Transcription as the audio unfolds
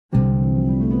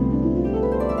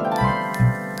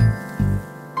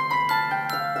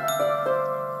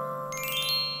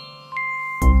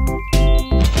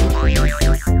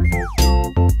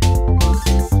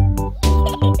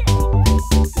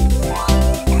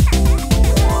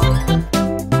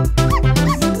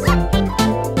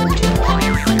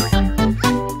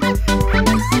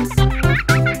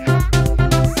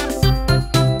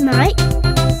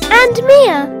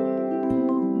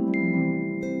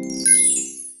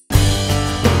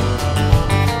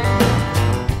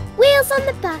wheels on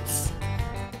the bus.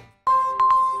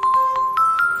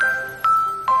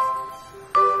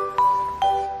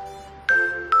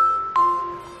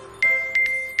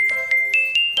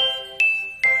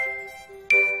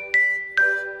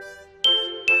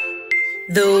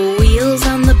 The wheels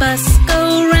on the bus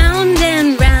go round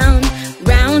and round,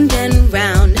 round and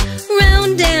round,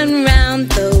 round and round.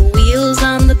 The wheels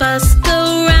on the bus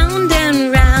go round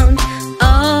and round,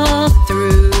 all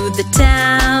through the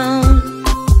town.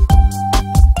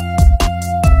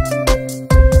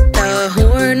 The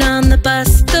horn on the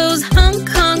bus goes honk,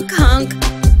 honk, honk,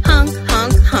 honk,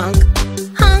 honk, honk,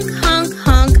 honk, honk,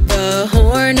 honk. The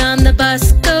horn on the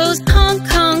bus goes honk,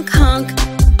 honk, honk,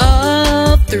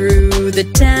 all through the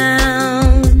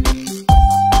town.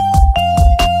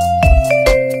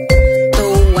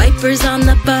 The wipers on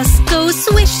the bus go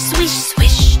swish, swish,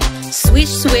 swish, swish,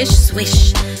 swish,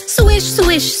 swish, swish,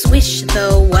 swish, swish. The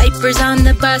wipers on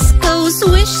the bus go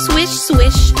swish, swish,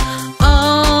 swish,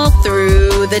 all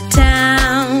through the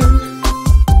town.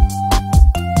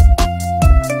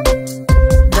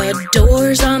 The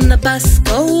doors on the bus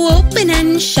go open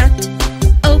and shut,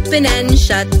 open and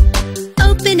shut,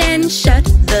 open and shut.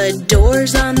 The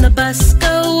doors on the bus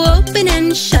go open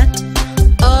and shut,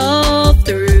 all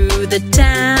through the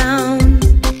town.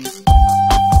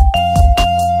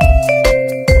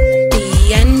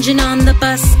 The engine on the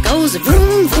bus goes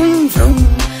vroom, vroom, vroom,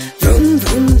 vroom,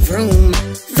 vroom, vroom,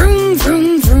 vroom,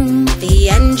 vroom, vroom. The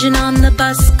engine on the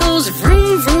bus goes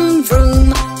vroom, vroom,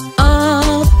 vroom,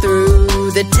 all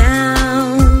through the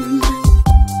town.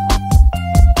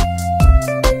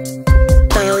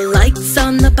 The lights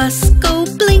on the bus go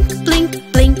blink, blink,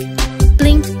 blink,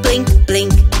 blink, blink,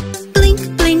 blink, blink,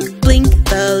 blink, blink.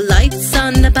 The lights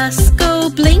on the bus go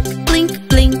blink, blink,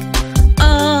 blink,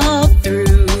 all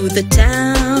through the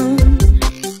town.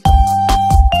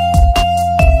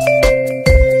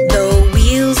 The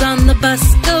wheels on the bus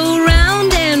go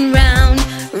round and round,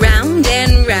 round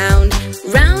and round,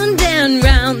 round and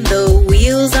round. The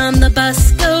wheels on the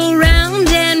bus go round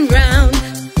and round,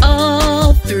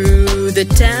 all through the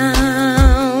town.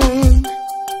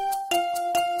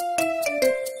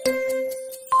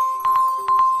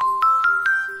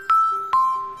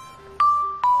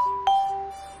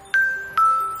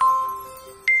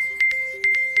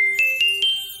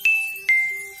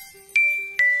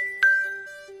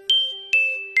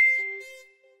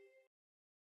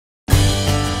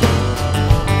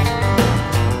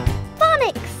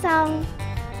 Phonics song.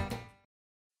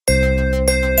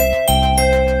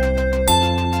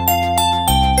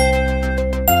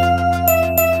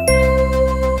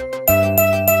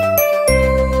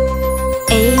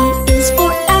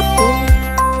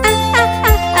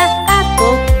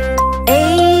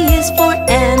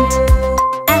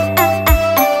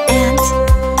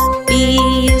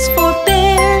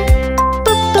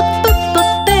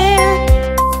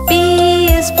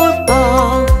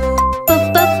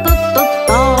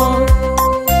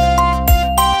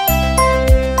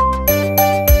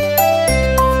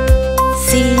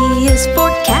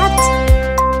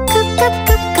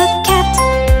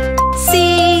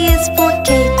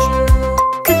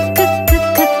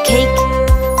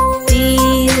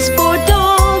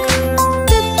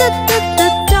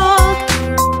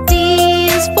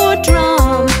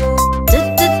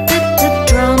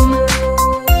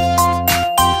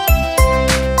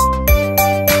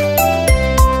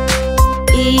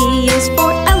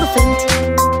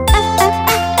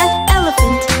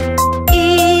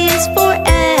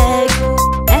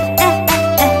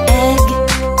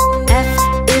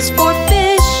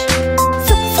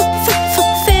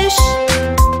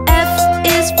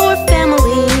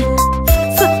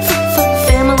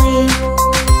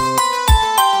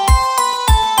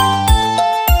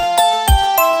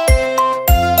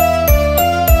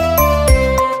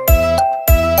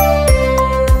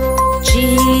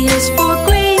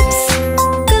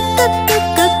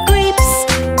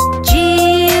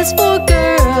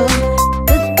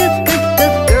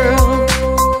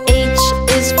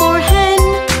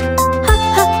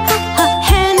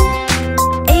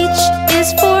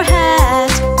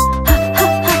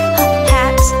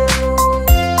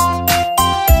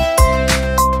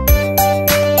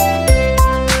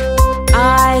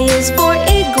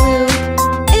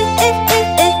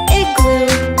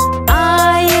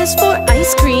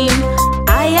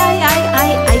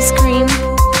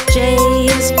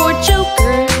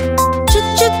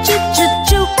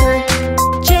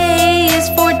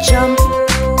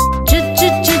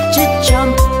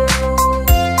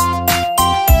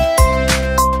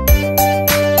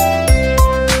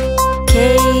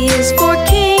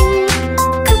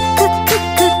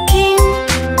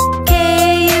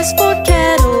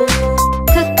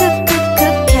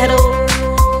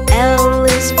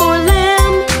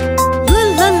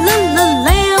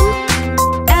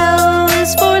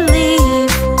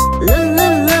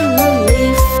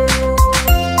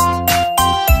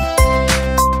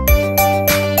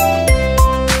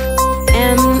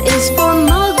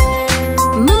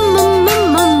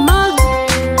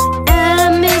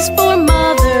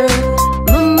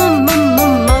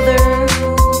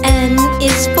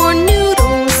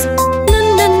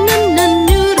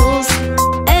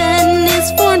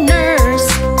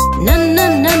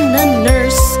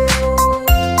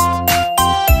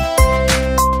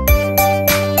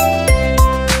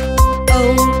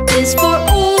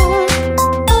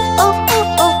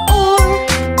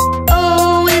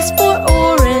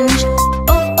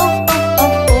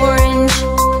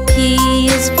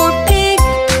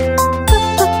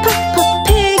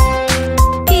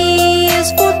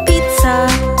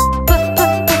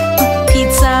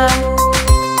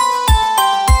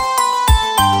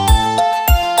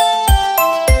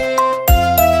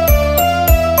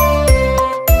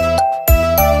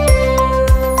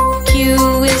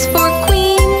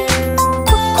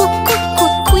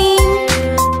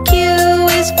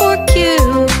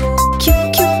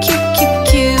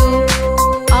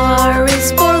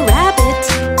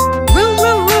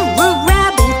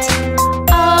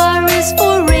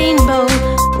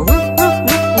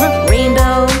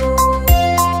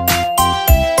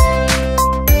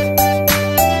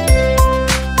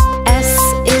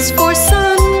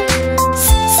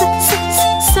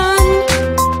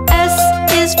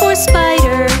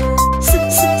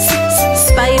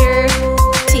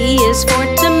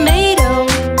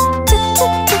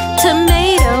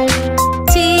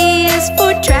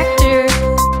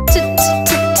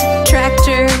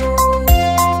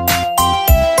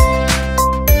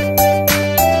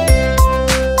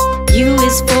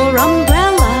 for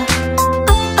umbrella,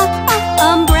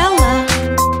 umbrella.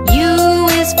 U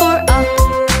is for up,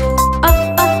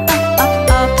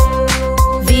 up.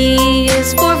 V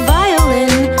is for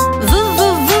violin,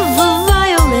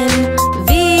 violin. V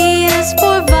is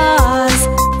for vase,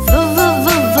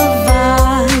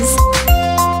 vase.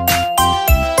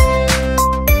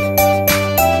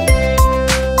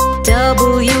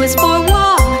 W is for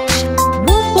watch,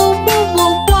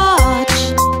 watch.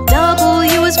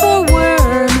 W is for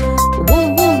worm,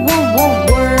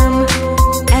 worm.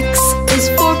 X is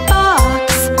for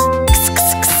box,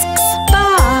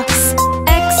 box.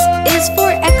 X is for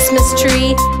Xmas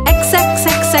tree,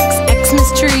 Xmas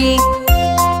tree.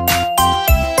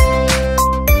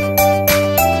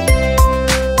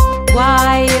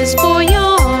 Y is for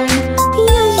yarn,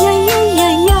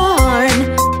 yarn.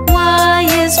 Y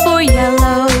is for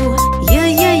yellow,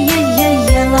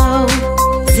 yellow.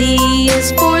 Z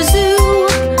is for zoo,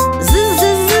 zoo.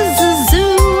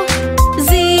 Z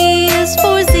is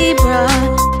for zebra,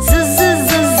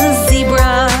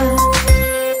 zebra.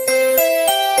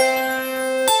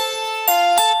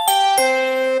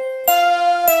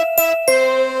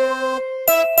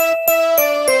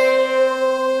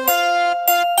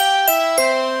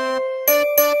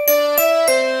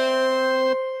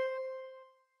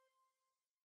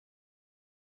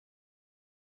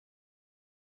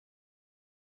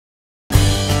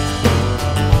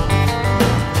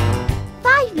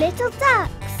 Five little ducks.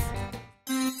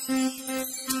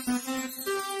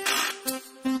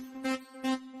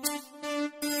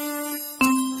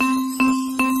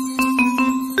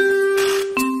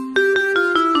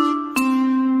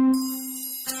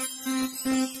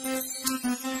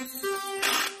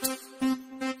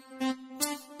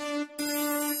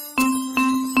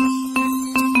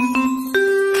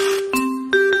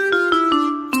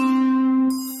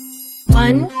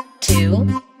 One, two,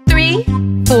 three,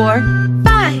 four,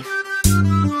 five.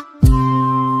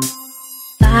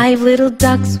 Five little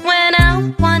ducks went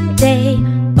out one day,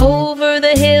 over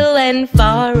the hill and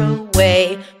far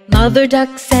away. Mother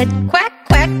duck said quack,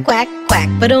 quack, quack, quack,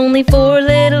 but only four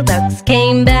little ducks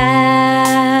came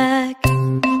back.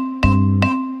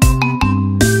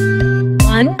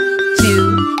 One,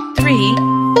 two, three,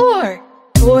 four.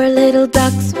 Four little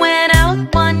ducks went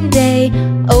out one day,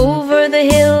 over the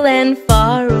hill and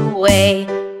far away.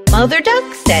 Mother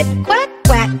duck said quack,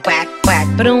 quack, quack, quack,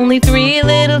 but only three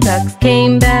little ducks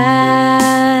came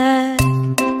back.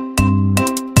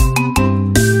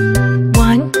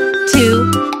 One,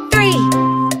 two, three.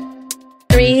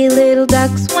 Three little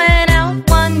ducks went out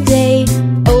one day,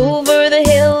 over the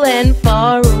hill and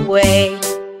far away.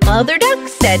 Mother duck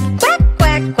said quack,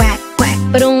 quack, quack, quack,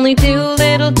 but only two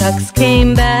little ducks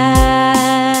came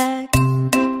back.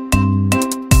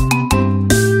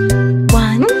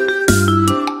 One,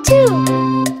 two.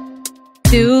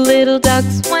 Two little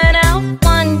ducks went out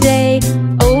one day,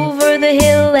 over the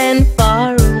hill and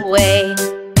far away.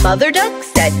 Mother duck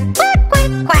said quack,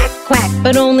 quack, quack, quack,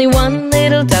 but only one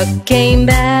little duck came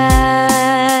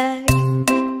back.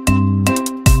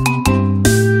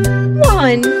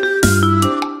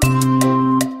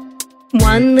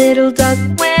 One little duck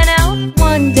went out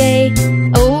one day,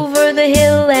 over the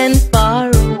hill and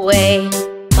far away.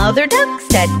 Mother duck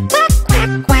said quack,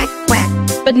 quack, quack, quack,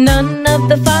 but none of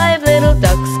the five little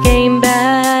ducks came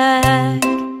back.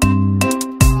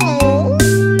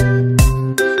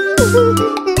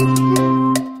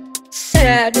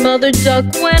 Sad mother duck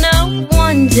went out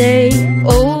one day,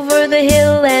 over the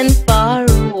hill and far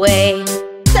away.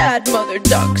 Sad mother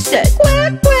duck said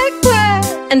quack, quack, quack,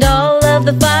 and all of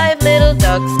the five little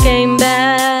ducks came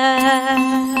back.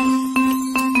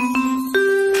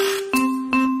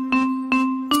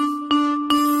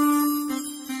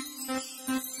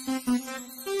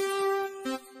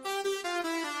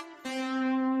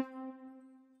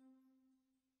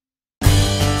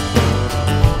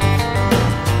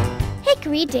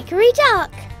 Hickory dickory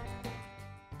dock.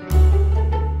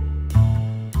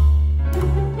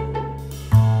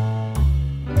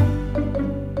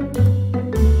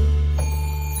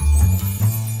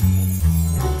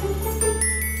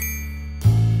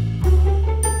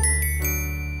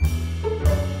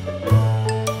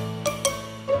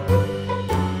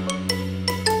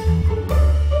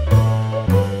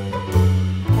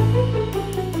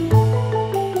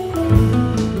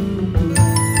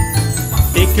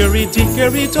 Hickory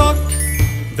dickory dock,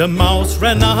 the mouse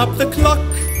ran up the clock.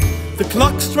 The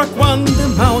clock struck one, the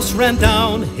mouse ran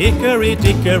down. Hickory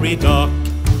dickory dock.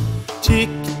 Tick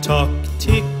tock,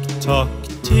 tick tock,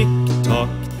 tick tock,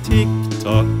 tick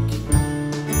tock.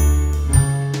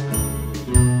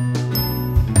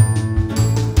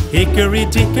 Hickory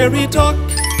dickory dock,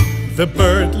 The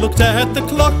bird looked at the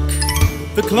clock.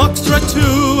 The clock struck 2,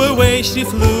 away she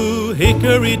flew.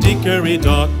 Hickory dickory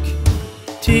dock.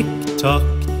 Tick tock,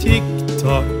 tick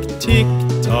tock, tick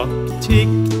tock, tick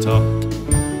tock.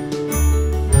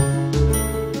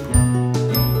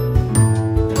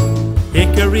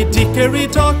 Hickory dickory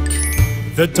dock.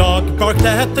 The dog barked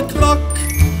at the clock.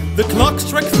 The clock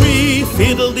struck 3,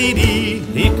 fiddle-dee-dee.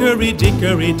 Hickory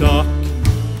dickory dock.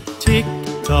 Tick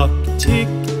tock, tick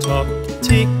tock,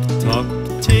 tick tock,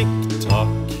 tick tock.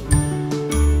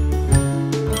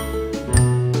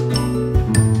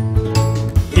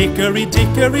 Hickory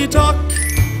dickory dock.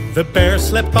 The bear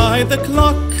slept by the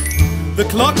clock. The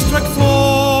clock struck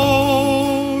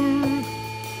 4.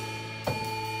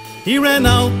 He ran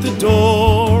out the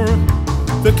door.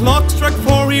 The clock struck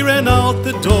 4, he ran out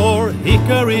the door.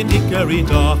 Hickory dickory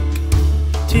dock.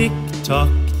 Tick tock,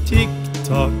 tick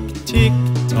tock, tick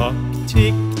tock,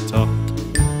 tick tock.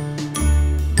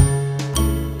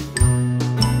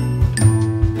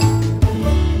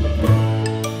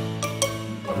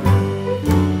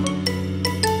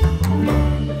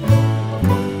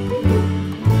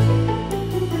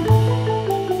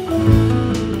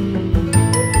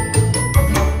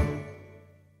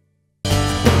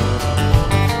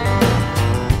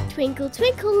 Twinkle,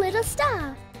 twinkle, little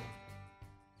star.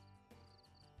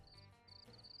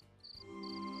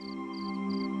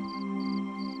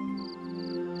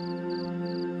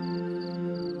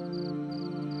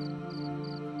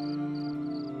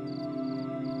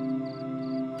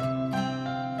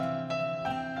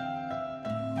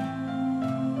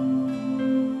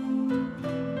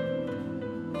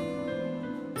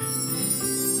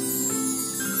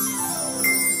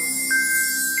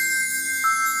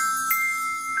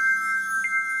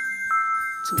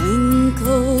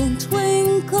 Twinkle,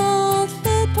 twinkle,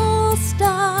 little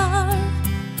star,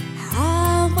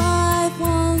 how I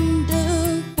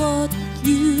wonder what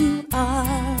you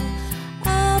are.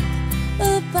 Up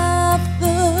above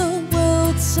the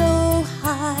world so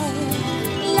high,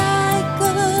 like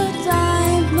a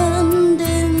diamond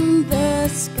in the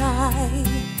sky.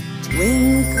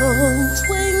 Twinkle,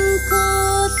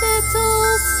 twinkle,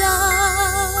 little star.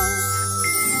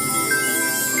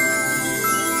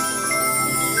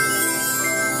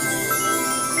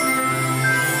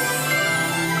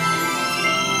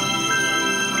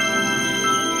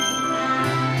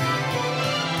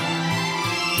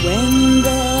 When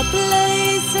the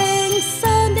blazing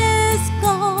sun is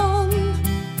gone,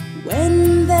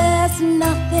 when there's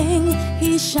nothing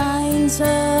he shines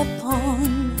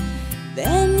upon,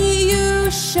 then you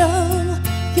show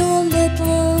your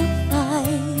little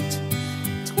light.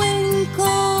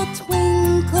 Twinkle,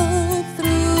 twinkle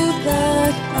through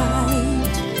the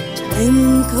night.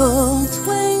 Twinkle,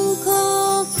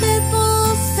 twinkle,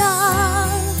 little star,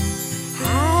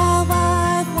 how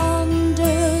I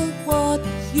wonder what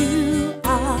you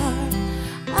are.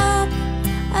 Up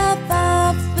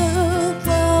above the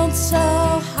world so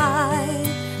high,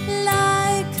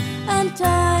 like a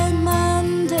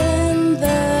diamond in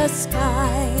the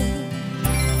sky.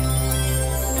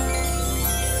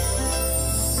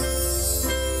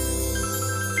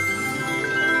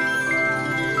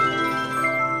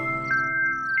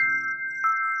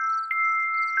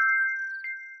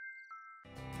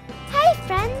 Hey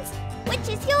friends, which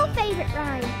is your favourite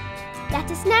rhyme? Let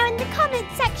us know in the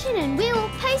comments section and we will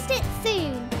post it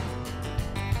soon.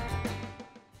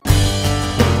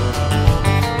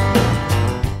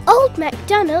 Old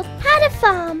MacDonald had a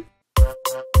farm.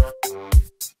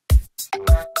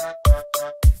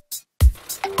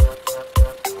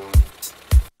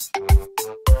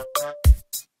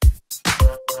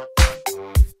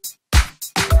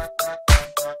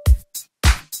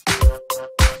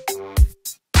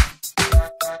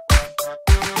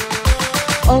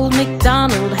 Old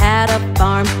MacDonald had a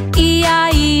farm,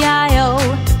 E-I-E-I-O.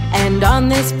 And on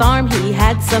this farm he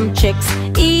had some chicks,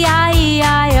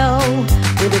 E-I-E-I-O.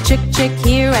 With a chick, chick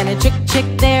here and a chick, chick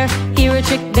there. Here a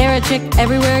chick, there a chick,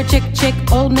 everywhere a chick, chick.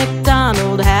 Old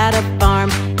MacDonald had a farm,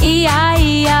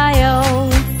 E-I-E-I-O.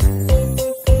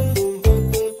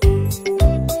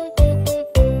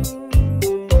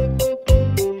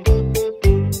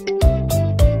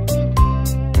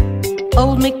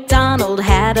 Old MacDonald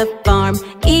had a farm,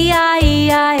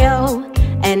 E-I-E-I-O.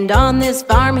 And on this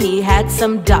farm he had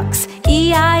some ducks,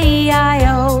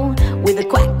 E-I-E-I-O. With a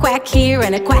quack, quack here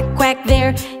and a quack, quack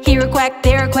there. Here a quack,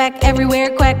 there a quack,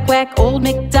 everywhere quack, quack. Old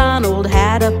MacDonald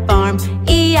had a farm,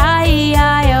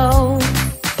 E-I-E-I-O.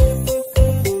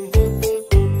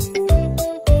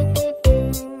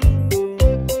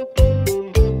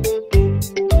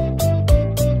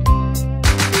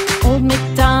 Old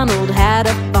MacDonald had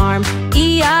a farm,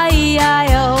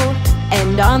 E-I-E-I-O.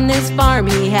 this farm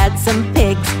he had some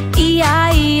pigs.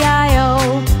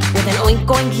 E-I-E-I-O. With an oink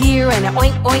oink here and an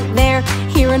oink oink there,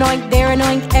 here an oink, there an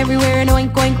oink, everywhere an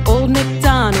oink oink. Old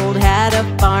MacDonald had a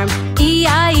farm.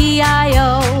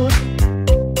 E-I-E-I-O.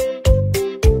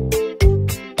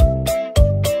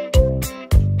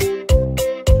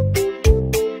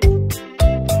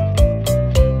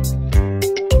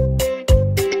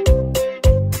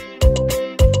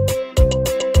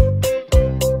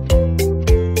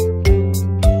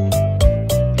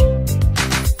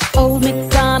 Old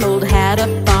MacDonald had a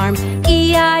farm,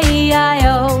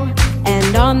 E-I-E-I-O.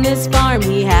 And on this farm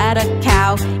he had a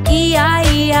cow,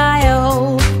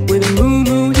 E-I-E-I-O. With a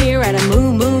moo-moo here and a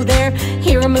moo-moo there,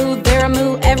 here a moo, there a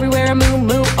moo, everywhere a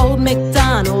moo-moo. Old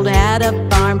MacDonald had a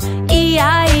farm,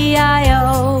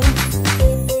 E-I-E-I-O.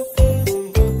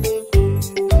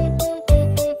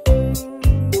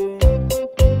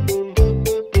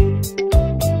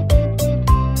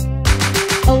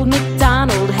 Old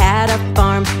MacDonald had a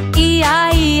farm,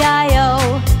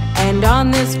 E-I-E-I-O. And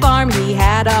on this farm he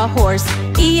had a horse,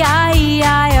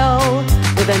 E-I-E-I-O.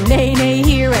 With a neigh-neigh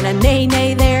here and a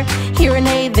neigh-neigh there, here a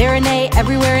neigh, there a neigh,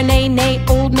 everywhere a neigh-neigh.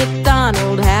 Old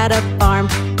MacDonald had a farm,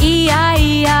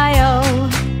 E-I-E-I-O.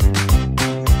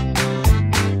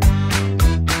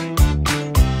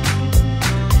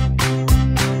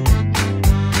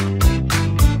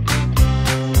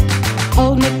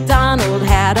 Old MacDonald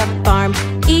had a farm,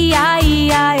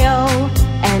 E-I-E-I-O.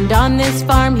 And on this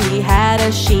farm he had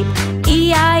a sheep,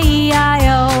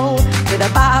 E-I-E-I-O. With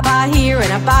a ba-ba here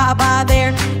and a ba-ba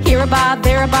there, here a ba,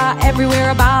 there a ba,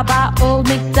 everywhere a ba-ba. Old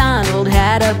MacDonald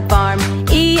had a farm,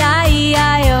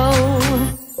 E-I-E-I-O.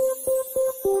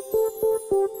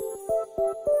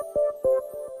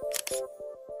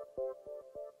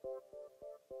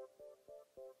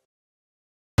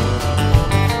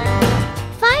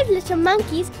 Five little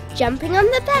monkeys jumping on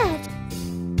the bed.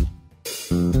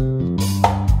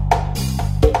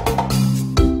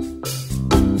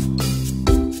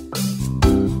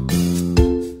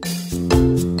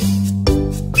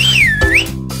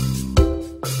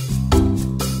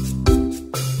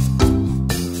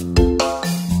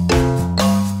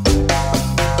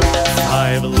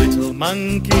 Five little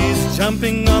monkeys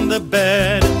jumping on the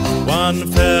bed. One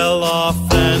fell off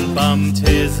and bumped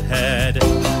his head.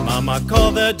 Mama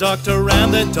called the doctor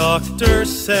and the doctor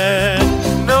said,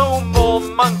 "No more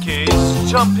monkeys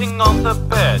jumping on the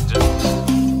bed."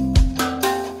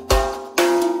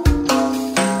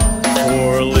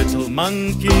 Four little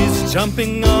monkeys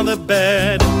jumping on the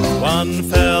bed. One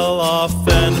fell off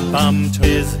and bumped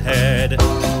his head.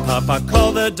 Papa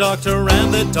called the doctor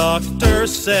and the doctor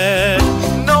said,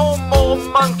 "No more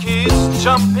monkeys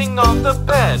jumping on the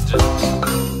bed."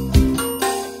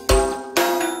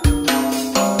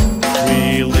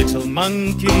 Three little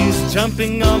monkeys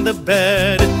jumping on the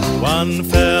bed. One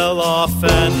fell off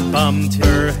and bumped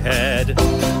her head.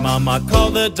 Mama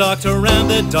called the doctor and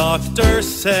the doctor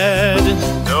said,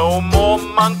 "No more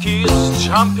monkeys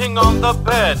jumping on the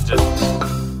bed."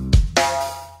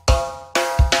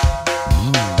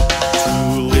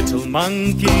 Two little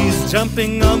monkeys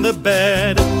jumping on the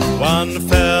bed. One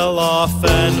fell off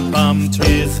and bumped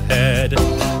his head.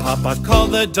 Papa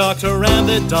called the doctor and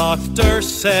the doctor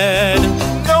said,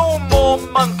 "No more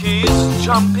monkeys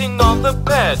jumping on the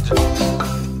bed."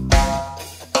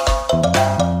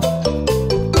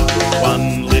 One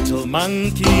little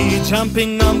monkey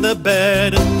jumping on the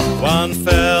bed. One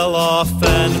fell off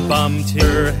and bumped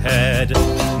her head.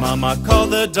 Mama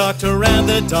called the doctor and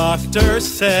the doctor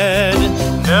said,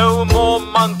 "No more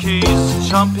monkeys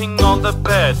jumping on the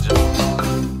bed."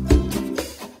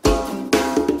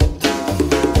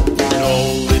 No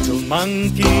little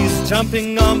monkeys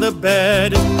jumping on the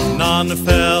bed. None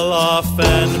fell off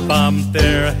and bumped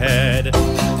their head.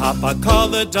 Papa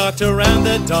called the doctor and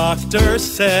the doctor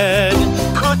said,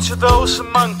 "Put those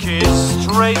monkeys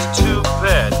straight to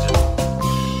bed."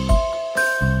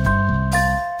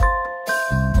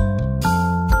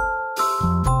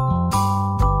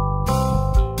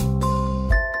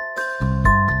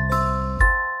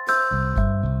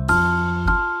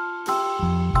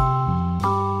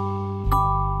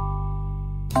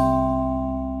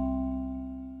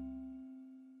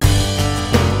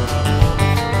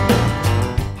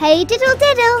 Hey diddle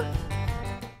diddle!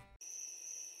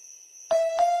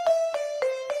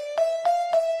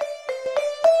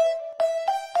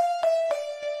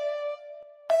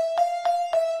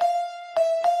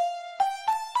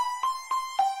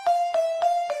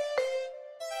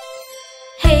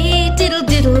 Hey diddle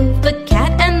diddle, the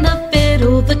cat and the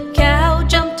fiddle, the cow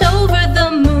jumped over the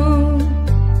moon.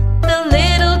 The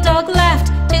little dog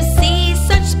laughed to see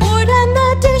such sport, and the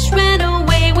dish ran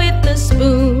away with the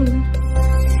spoon.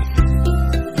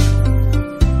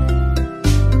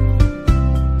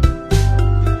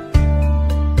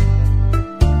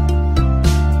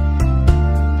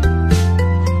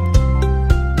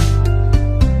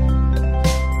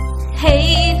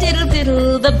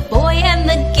 diddle, the boy and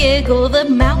the giggle, the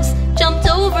mouse jumped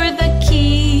over the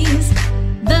keys.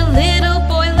 The little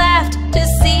boy laughed to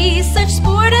see such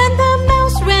sport, and the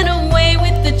mouse ran away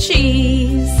with the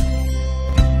cheese.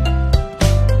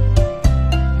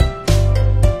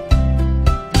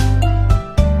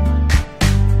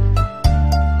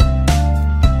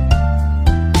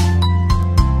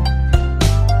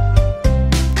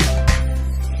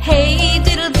 Hey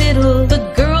diddle diddle,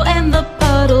 the girl and the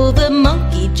puddle, the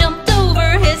monkey jumped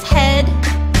over his head.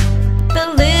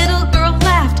 The little girl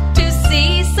laughed to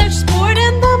see such sport,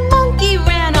 and the monkey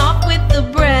ran off with the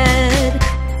bread.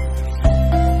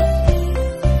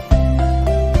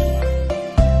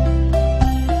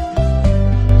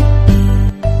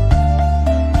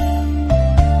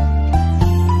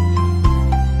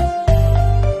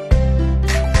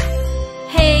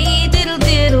 Hey diddle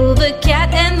diddle, the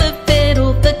cat and the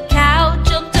fiddle, the cow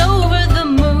jumped over the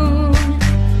moon.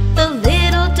 The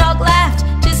little dog laughed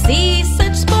to see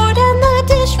such sport, and the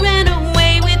dish ran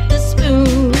away with the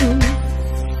spoon.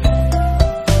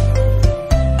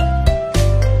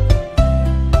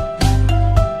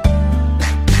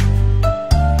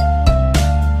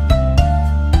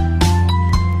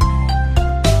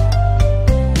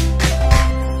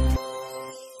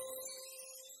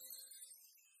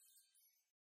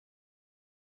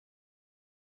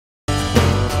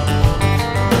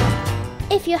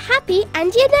 If you're happy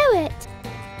and you know it.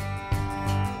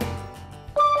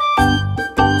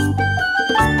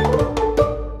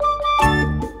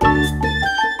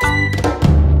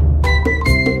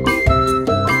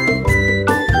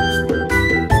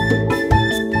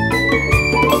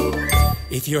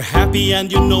 If you're happy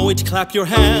and you know it, clap your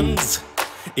hands.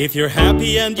 If you're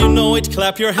happy and you know it,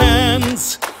 clap your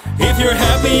hands. If you're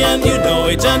happy and you know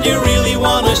it and you really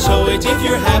want to show it, if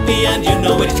you're happy and you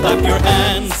know it, clap your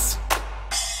hands.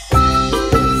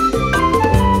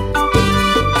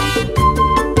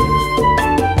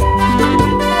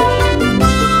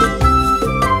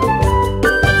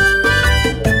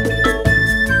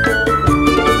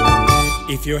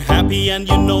 If you're happy and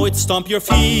you know it, stomp your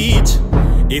feet.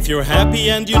 If you're happy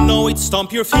and you know it,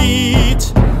 stomp your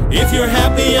feet. If you're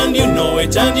happy and you know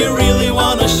it and you really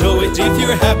want to show it, if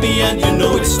you're happy and you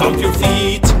know it, stomp your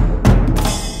feet.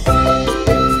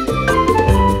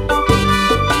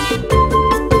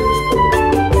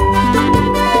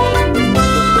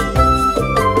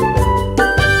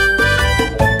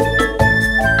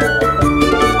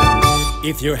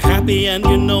 If you're happy and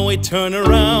you know it, turn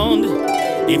around.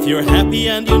 If you're happy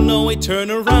and you know it, turn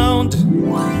around.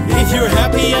 If you're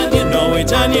happy and you know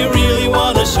it and you really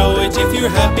want to show it, if you're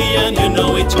happy and you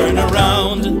know it, turn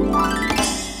around.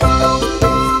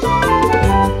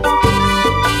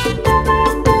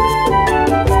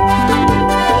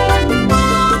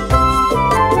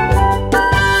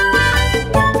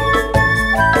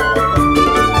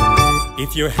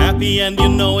 If you're happy and you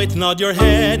know it, nod your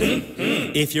head.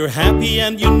 If you're happy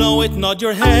and you know it, nod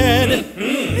your head.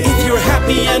 If you're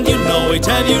happy and you know it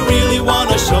and you really want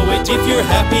to show it, if you're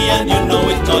happy and you know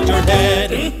it, nod your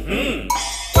head.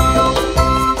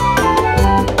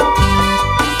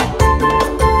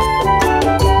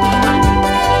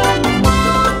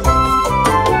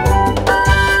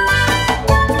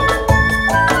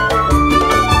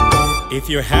 If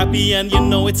you're happy and you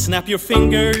know it, snap your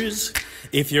fingers.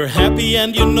 If you're happy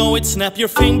and you know it, snap your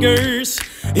fingers.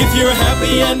 If you're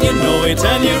happy and you know it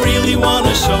and you really want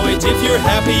to show it, if you're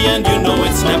happy and you know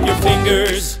it, snap your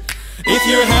fingers. If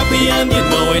you're happy and you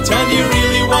know it and you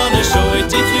really want to show it,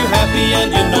 if you're happy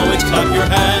and you know it, clap your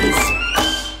hands.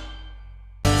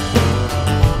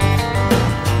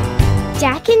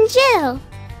 Jack and Jill.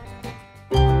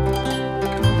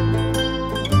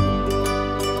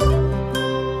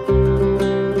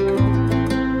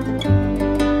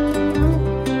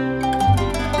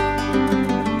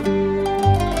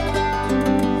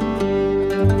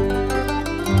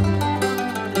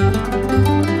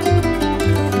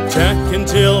 Jack and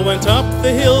Jill went up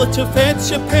the hill to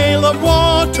fetch a pail of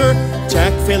water.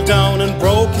 Jack fell down and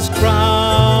broke his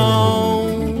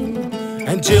crown,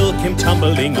 and Jill came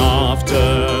tumbling after.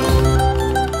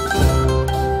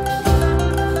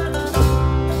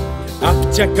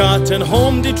 Up Jack got and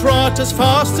home did trot as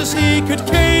fast as he could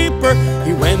caper.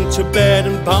 He went to bed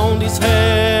and bound his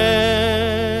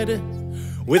head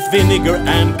with vinegar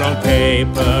and brown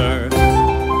paper.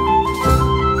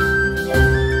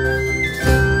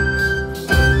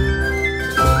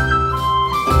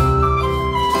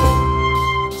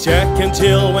 Jack and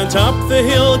Jill went up the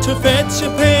hill to fetch a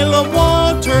pail of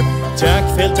water. Jack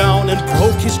fell down and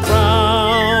broke his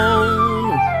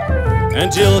crown,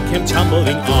 and Jill came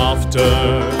tumbling after.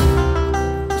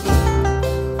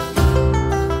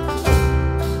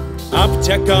 Up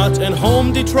Jack got and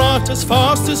home did trot as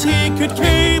fast as he could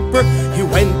caper. He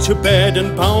went to bed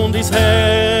and bound his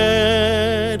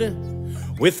head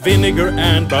with vinegar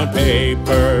and brown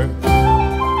paper.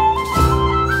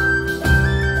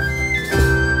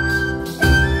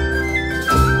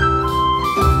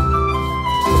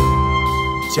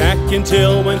 Jack and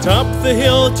Jill went up the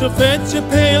hill to fetch a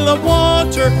pail of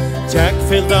water. Jack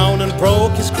fell down and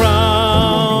broke his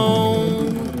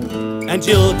crown, and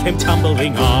Jill came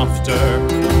tumbling after.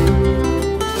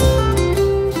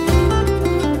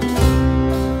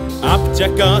 Up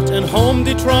Jack got and home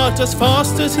did trot as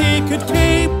fast as he could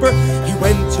caper. He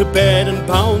went to bed and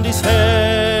bound his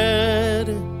head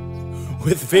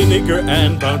with vinegar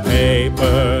and brown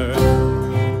paper.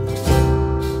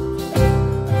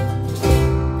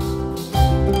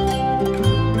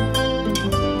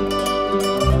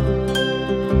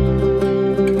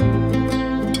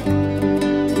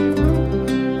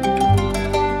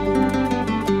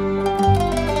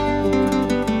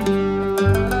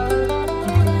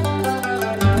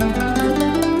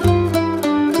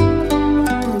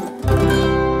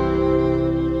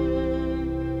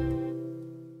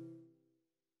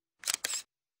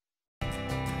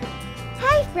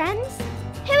 Friends,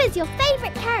 who is your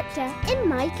favourite character in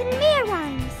Mike and Mia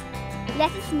rhymes?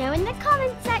 Let us know in the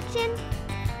comments section.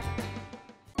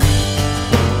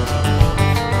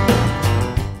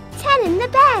 10 in the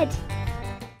bed.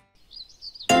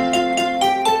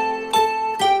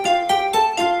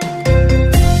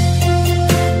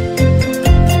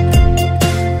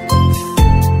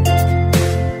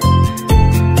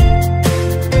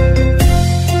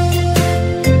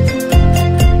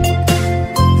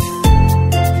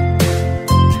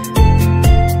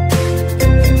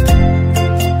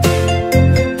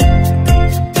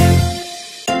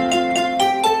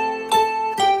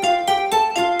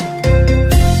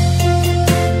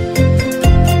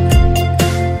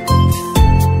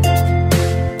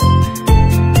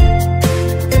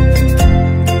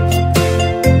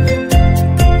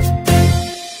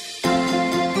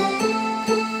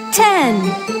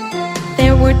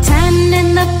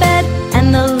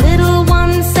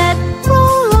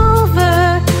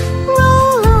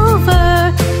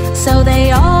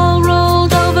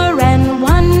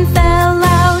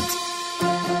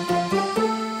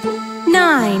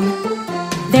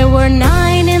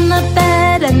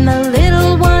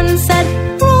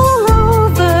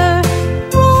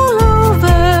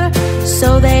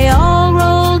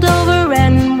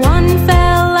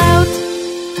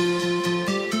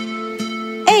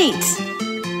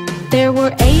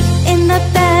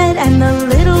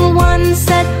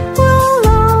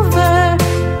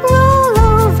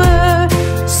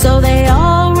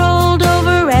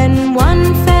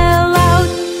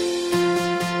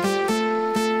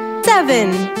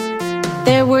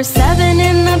 There were 7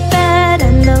 in the bed,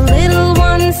 and the little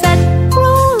one said,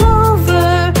 roll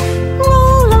over,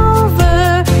 roll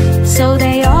over. So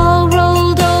they all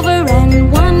rolled over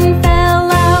and one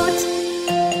fell out.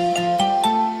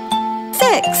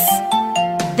 6.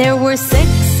 There were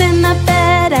 6 in the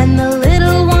bed, and the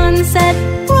little one said,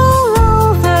 roll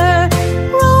over,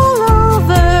 roll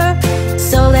over.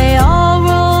 So they all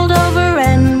rolled over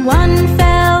and one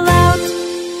fell out.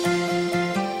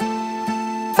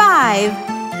 5.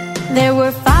 There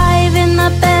were 5 in the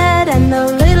bed, and the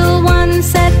little one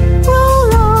said,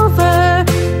 roll over,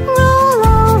 roll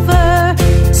over.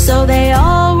 So they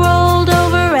all rolled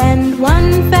over and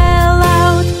one fell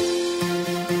out.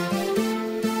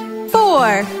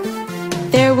 4.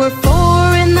 There were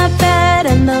 4 in the bed,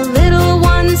 and the little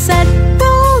one said,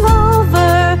 roll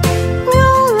over,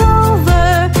 roll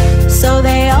over. So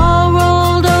they all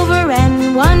rolled over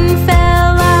and one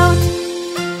fell out.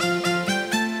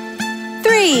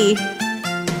 3.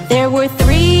 There were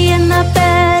 3 in the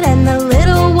bed, and the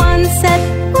little one said,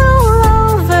 roll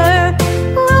over,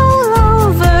 roll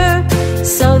over.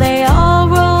 So they all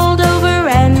rolled over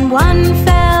and one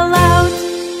fell out.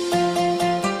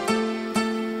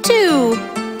 2.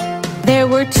 There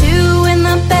were 2 in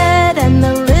the bed, and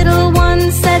the little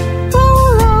one said,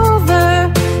 roll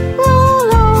over,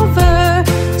 roll over.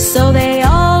 So they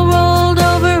all rolled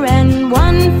over and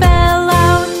one fell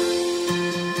out.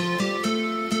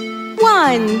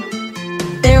 1.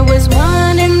 There was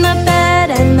 1 in the bed,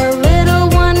 and the little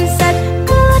one said,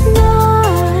 good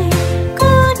night,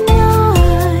 good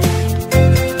night.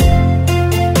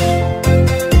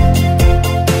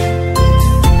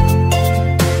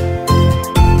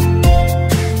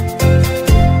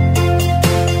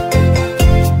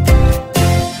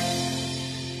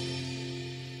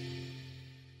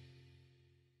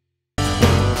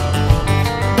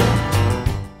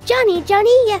 Johnny,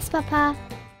 Johnny, yes, Papa.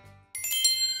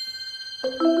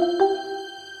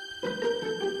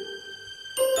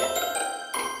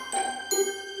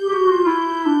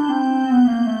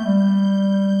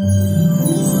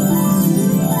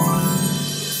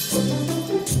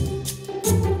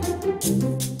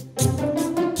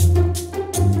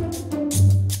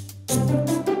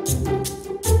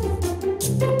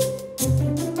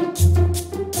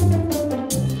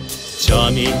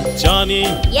 Johnny, Johnny,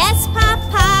 Yes,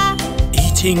 Papa.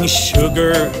 eating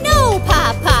sugar, No,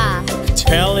 Papa.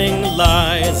 telling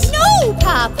lies. No,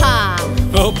 Papa.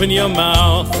 Open your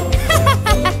mouth.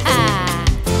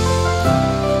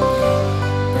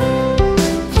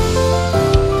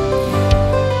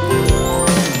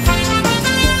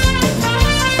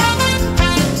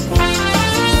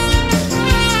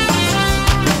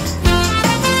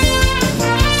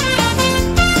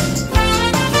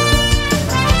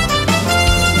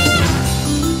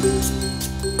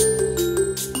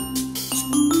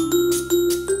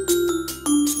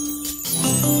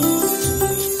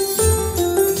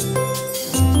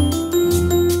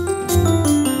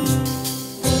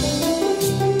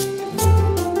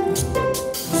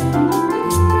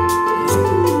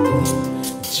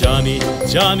 Johnny,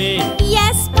 Johnny,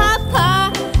 Yes,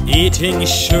 Papa. eating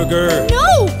sugar,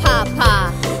 No,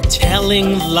 Papa.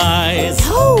 telling lies.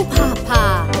 No,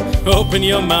 Papa. Open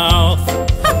your mouth.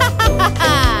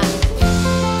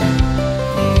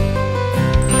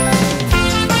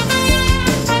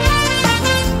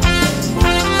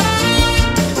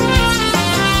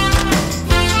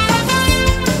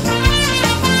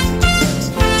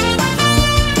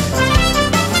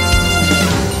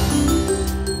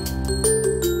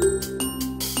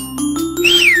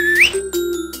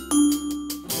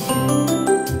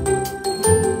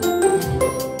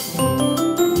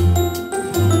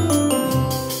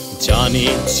 Johnny,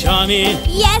 Johnny,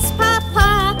 Yes,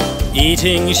 Papa.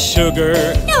 eating sugar,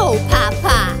 No,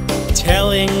 Papa.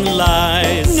 telling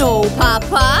lies. No,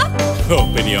 Papa.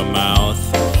 Open your mouth.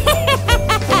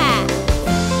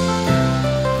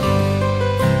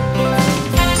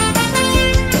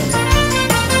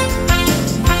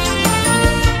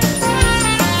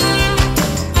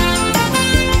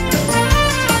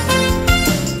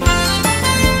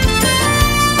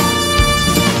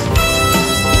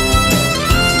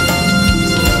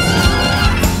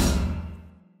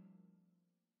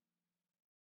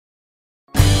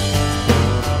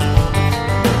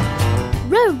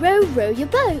 Row, row, row your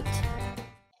boat.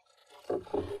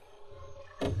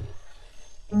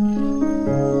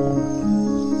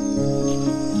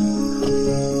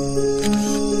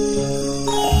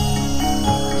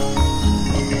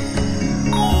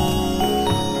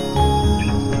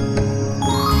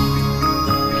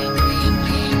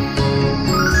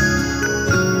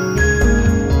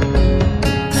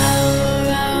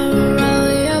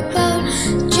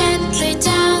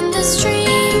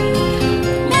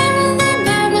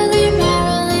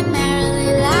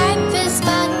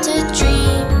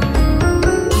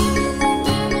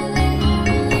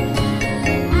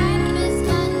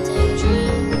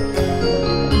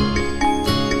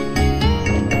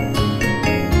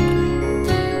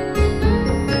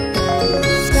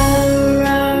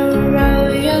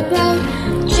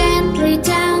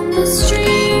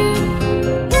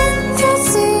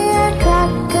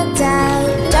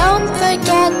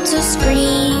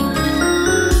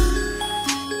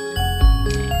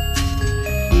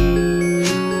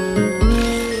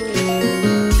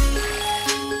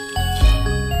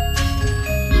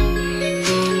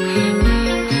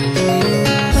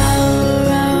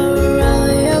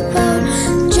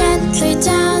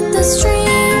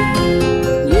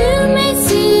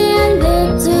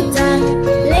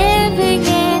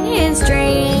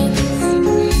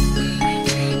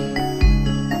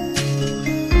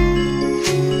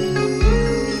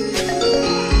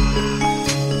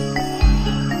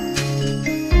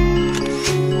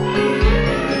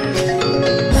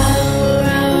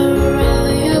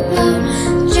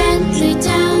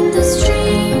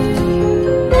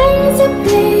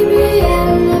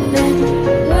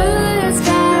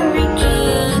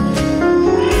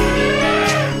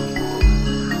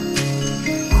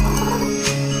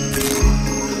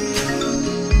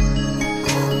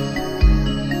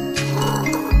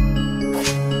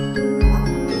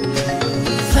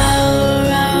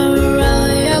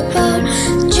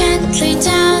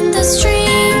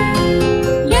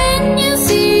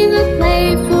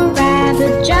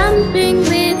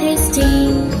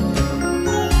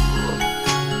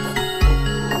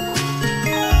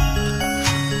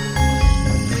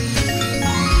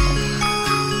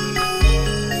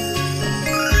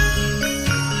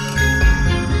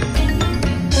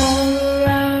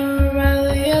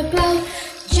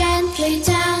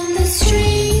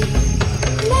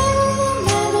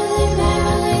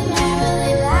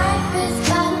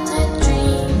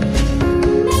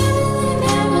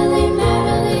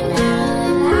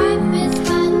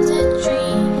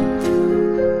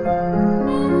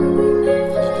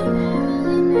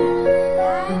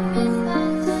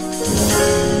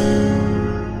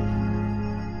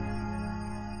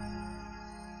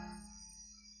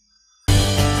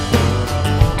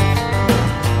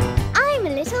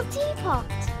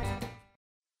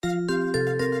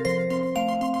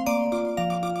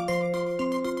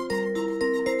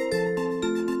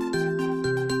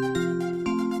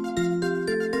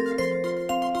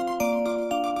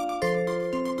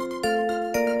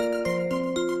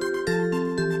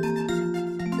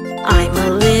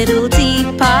 little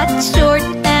teapot, short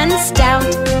and stout.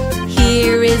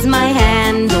 Here is my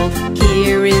handle,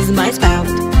 here is my spout.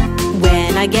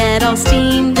 When I get all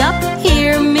steamed up,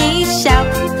 hear me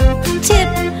shout. Tip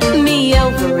me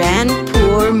over and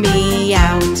pour me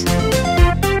out.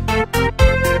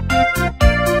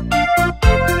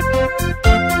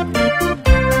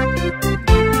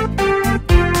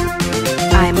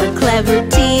 I'm a clever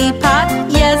teapot,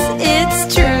 yes,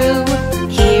 it's true.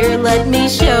 Here, let me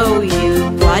show you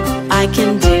what I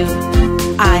can do.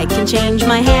 I can change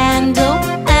my handle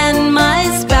and my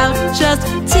spout. Just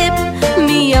tip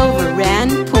me over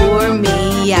and pour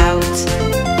me out.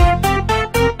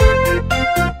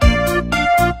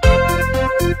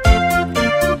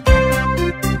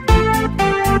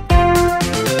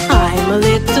 I'm a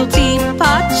little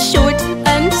teapot, short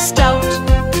and stout.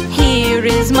 Here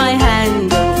is my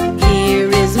handle, here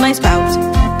is my spout.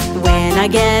 When I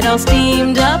get all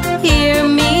steamed up, hear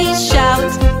me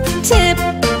shout. Tip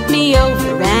me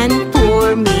over and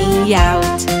pour me out.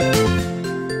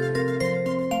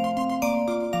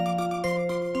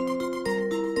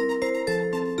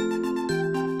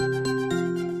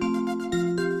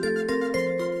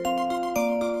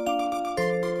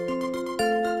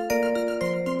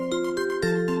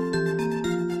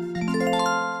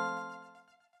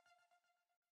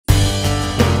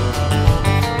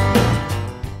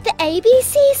 The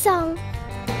ABC song.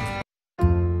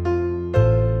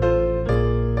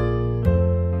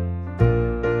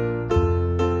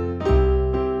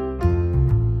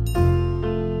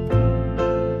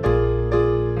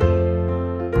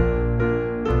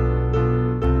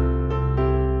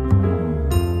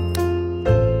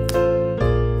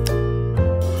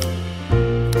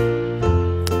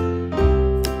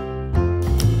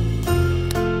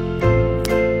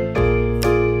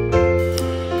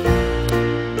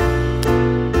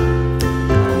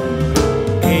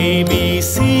 A, B,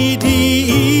 C, D,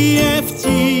 E, F,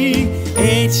 G,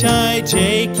 H, I,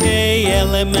 J, K,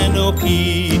 L, M, N, O,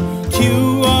 P,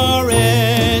 Q, R,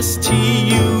 S, T,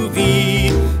 U,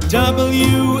 V,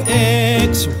 W,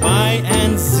 X, Y,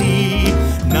 and Z.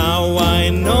 Now I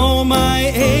know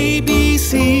my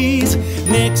ABCs.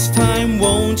 Next time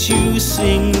won't you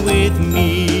sing with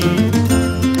me?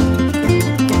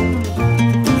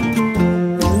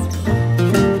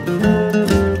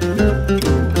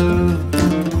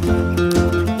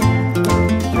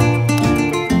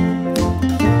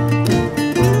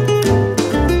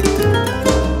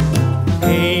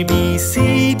 A, B,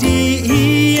 C, D,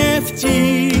 E, F,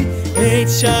 G,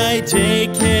 H, I, J,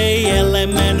 K, L,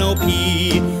 M, N, O,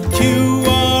 P, Q,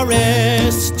 R,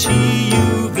 S, T,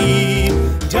 U, V,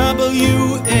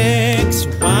 W, X,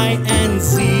 Y, and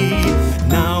Z.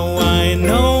 Now I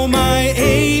know my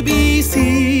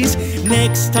ABCs.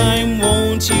 Next time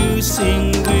won't you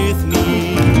sing with me?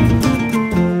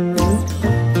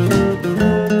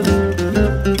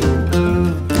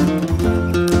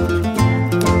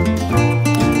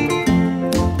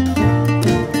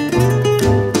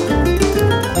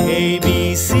 A,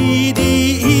 B, C, D,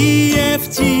 E, F,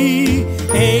 G,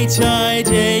 H, I,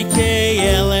 J,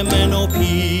 K, L, M, N, O,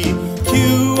 P,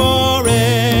 Q, R,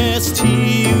 S,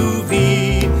 T, U,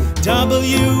 V,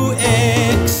 W,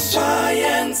 X, Y,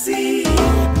 and Z.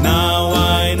 Now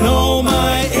I know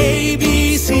my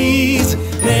ABCs.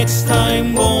 Next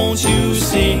time won't you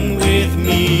sing with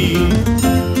me?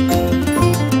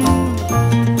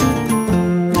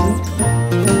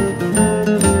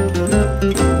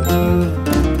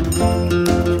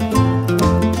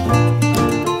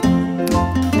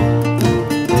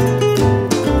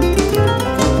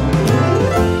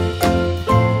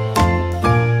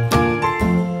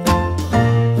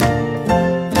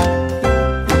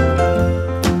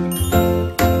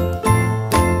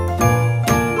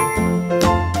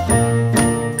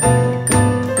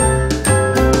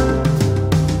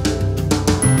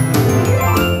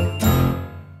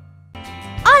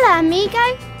 Hola,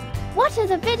 amigo! What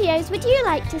other videos would you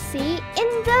like to see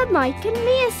in the Mike and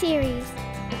Mia series?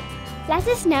 Let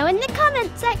us know in the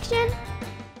comment section.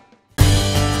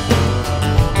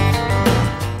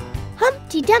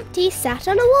 Humpty Dumpty sat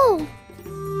on a wall.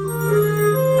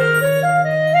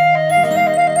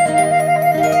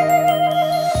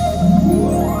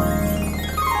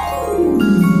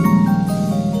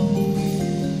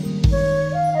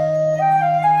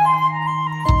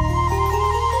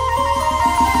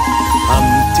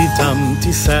 Humpty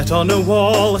Dumpty sat on a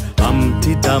wall.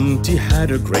 Humpty Dumpty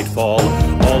had a great fall.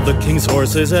 All the king's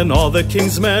horses and all the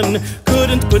king's men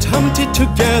couldn't put Humpty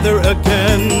together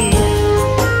again.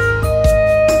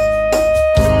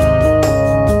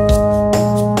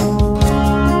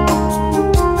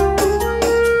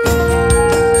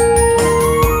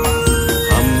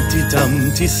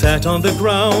 sat on the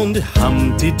ground.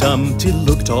 Humpty Dumpty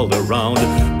looked all around.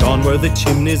 Gone were the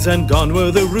chimneys and gone were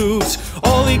the roofs.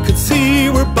 All he could see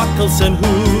were buckles and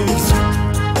hooves.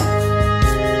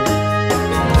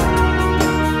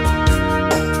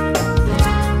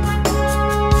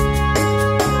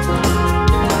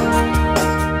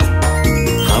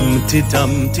 Humpty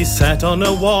Dumpty sat on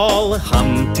a wall.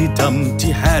 Humpty Dumpty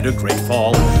had a great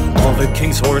fall. All the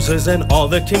king's horses and all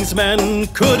the king's men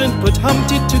couldn't put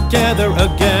Humpty together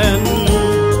again.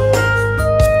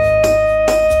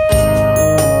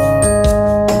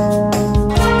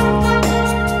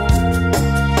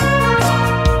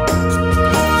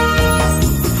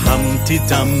 Humpty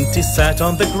Dumpty sat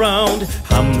on the ground.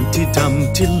 Humpty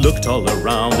Dumpty looked all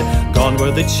around. Gone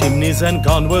were the chimneys and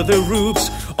gone were the roofs.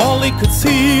 All he could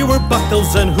see were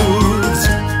buckles and hooves.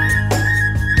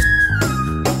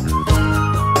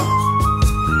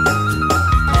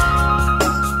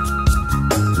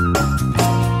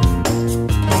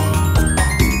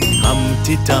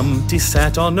 Humpty Dumpty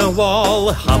sat on a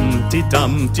wall. Humpty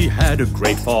Dumpty had a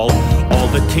great fall. All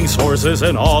the king's horses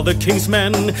and all the king's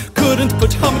men couldn't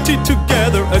put Humpty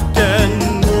together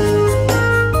again.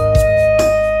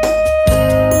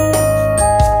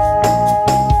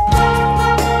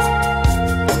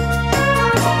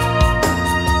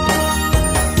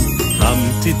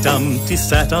 Humpty Dumpty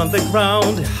sat on the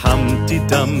ground. Humpty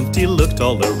Dumpty looked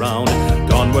all around.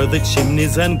 Gone were the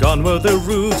chimneys and gone were the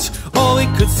roofs. All he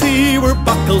could see were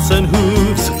buckles and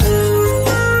hooves.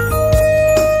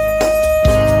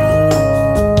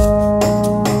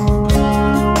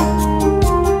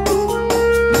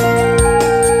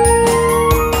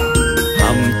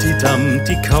 Humpty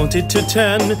Dumpty counted to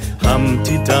 10.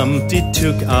 Humpty Dumpty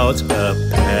took out a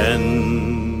pen.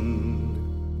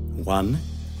 1,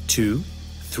 2,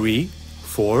 3,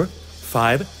 4,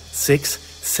 5, 6,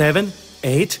 7,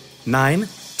 8, 9,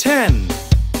 10.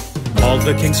 All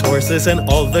the king's horses and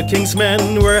all the king's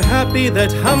men were happy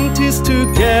that Humpty's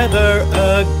together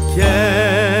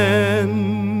again.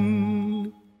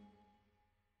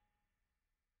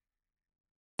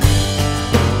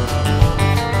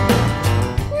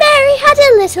 Mary had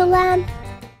a little lamb.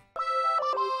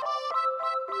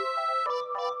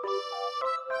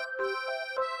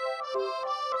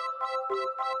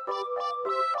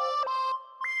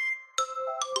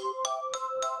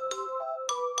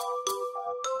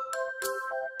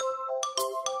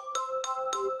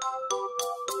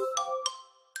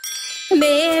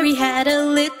 Mary had a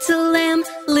little lamb,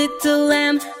 little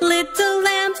lamb, little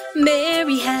lamb.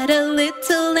 Mary had a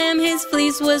little lamb, his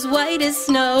fleece was white as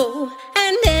snow.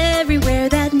 And everywhere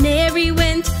that Mary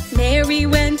went, Mary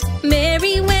went,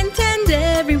 Mary went. And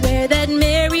everywhere that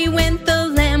Mary went, the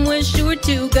lamb was sure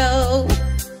to go.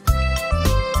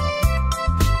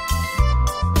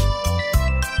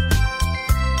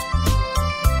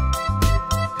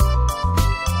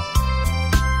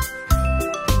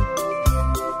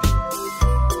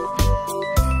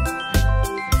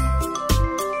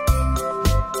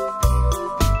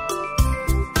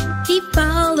 He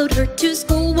followed her to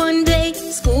school one day,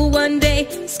 school one day,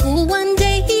 school one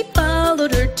day. He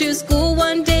followed her to school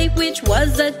one day, which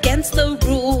was against the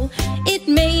rule. It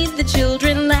made the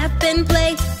children laugh and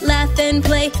play, laugh and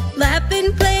play, laugh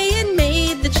and play. It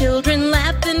made the children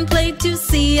laugh and play to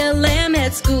see a lamb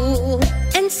at school.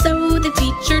 And so the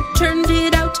teacher turned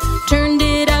it out, turned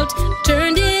it out,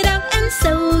 turned it out. And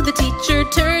so the teacher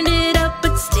turned it out,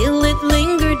 but still it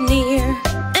lingered near.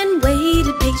 And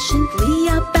waited patiently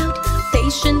about,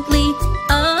 patiently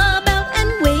about, and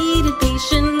waited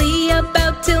patiently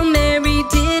about till Mary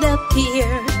did appear.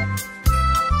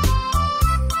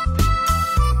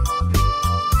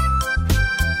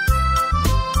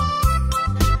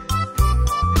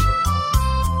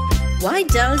 Why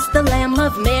does the lamb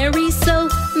love Mary so,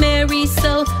 Mary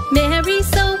so, Mary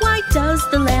so? Why does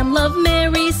the lamb love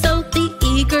Mary so? The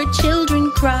eager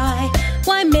children cry.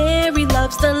 Why Mary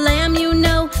loves the lamb, you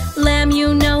know, lamb,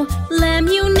 you know, lamb,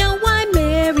 you know. Why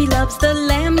Mary loves the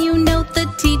lamb, you know, the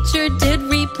teacher did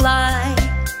reply.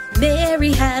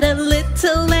 Mary had a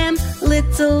little lamb,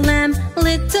 little lamb,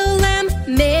 little lamb.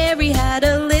 Mary had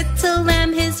a little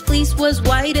lamb, his fleece was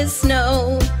white as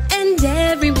snow. And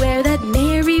everywhere that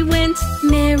Mary went,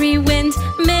 Mary went,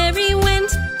 Mary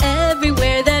went.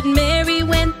 Everywhere that Mary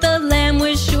went, the lamb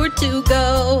was sure to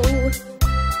go.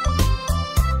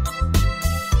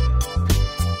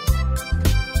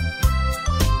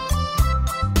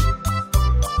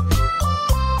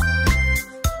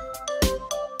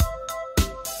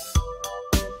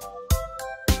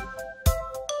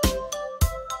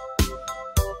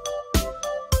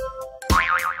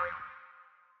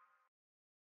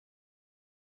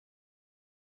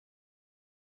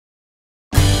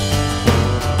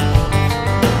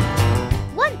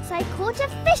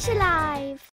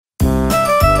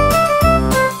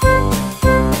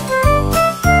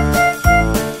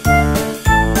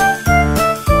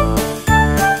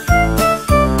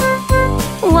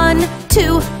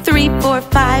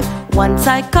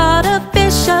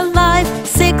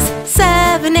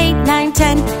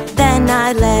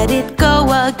 let it go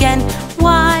again.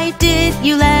 Why did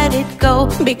you let it go?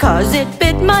 Because it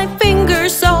bit my finger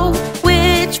so.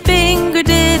 Which finger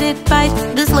did it bite?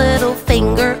 This little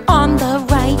finger on the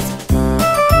right.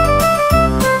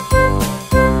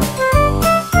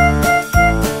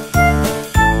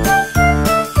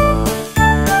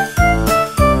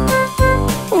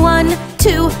 One,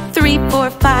 two, three,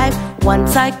 four, five.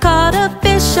 Once I caught a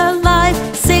fish alive.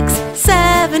 6,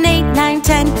 7, 8, 9,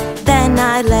 10. Then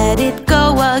I let it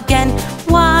go again.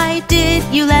 Why did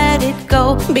you let it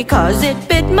go? Because it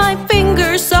bit my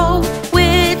finger so.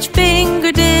 Which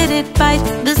finger did it bite?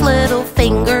 This little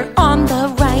finger on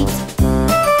the right.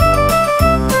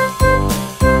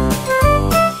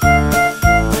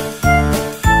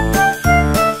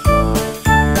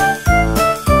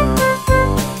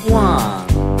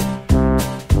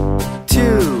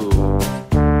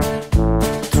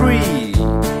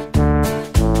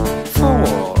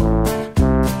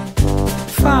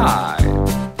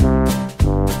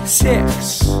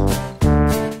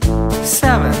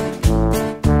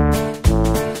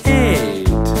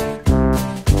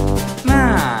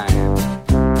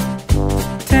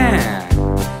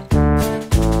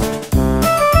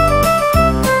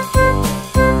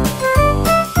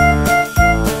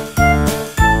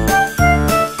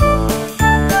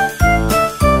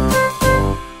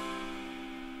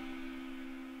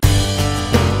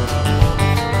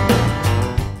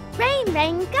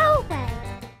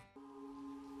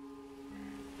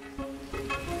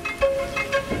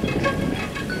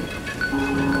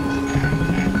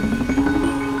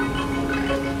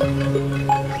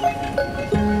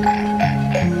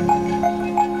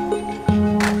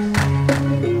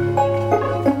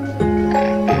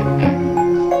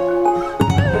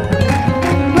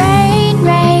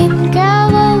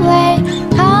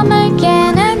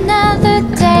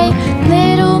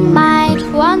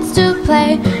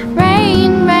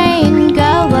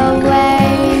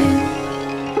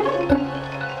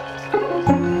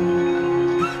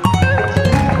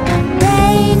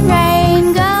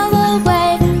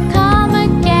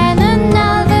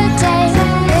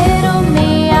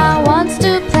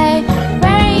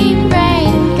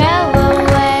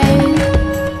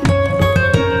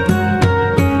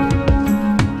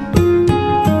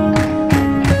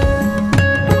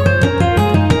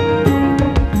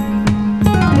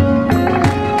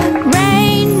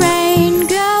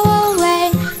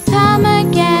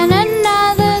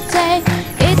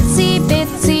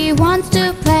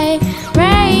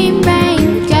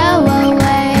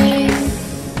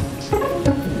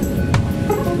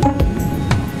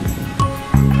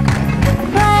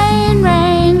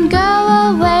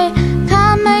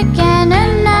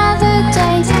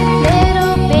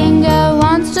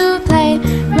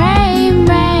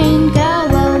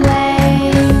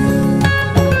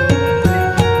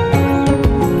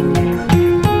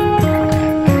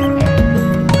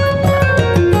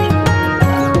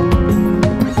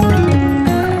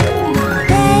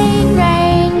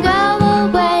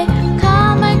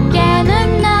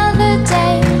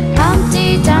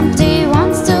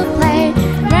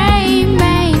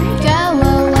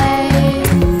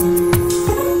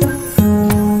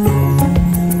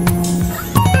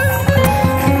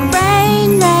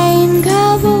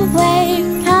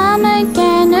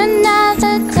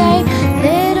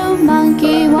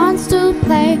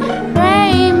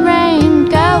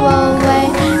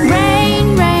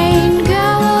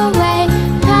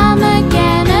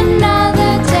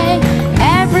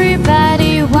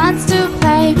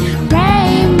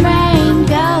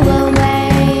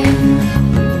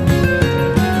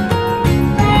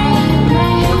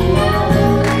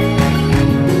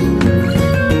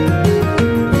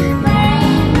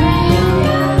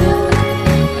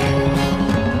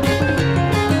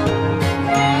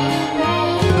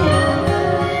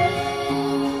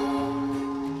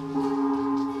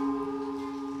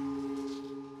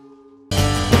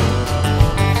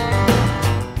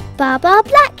 Baba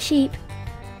Black Sheep.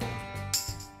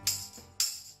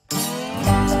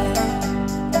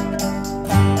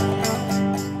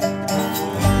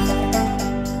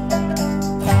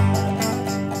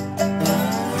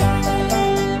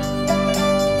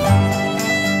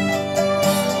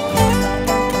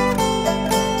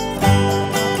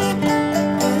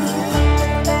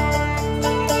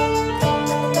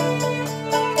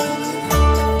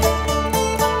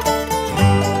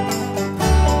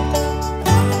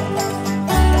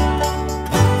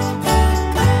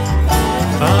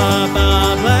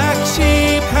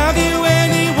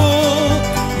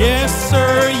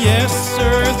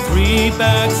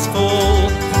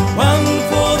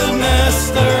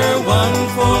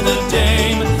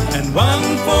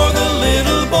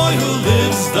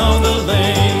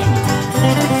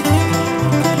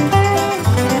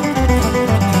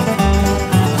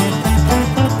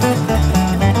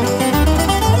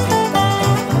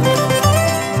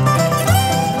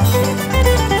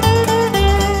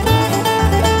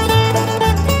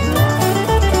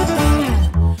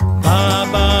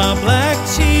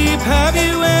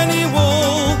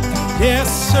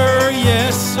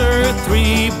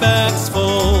 3 bags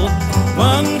full.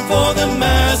 1 for the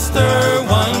master,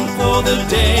 1 for the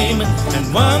dame,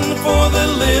 and 1 for the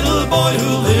little boy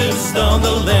who lives down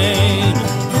the lane.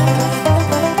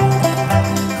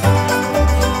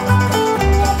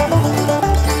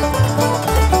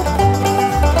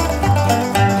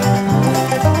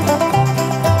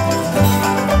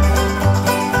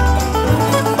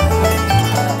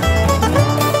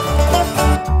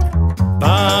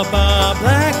 Baba,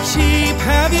 black sheep,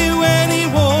 have you any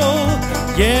wool?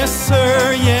 Yes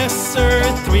sir,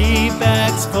 3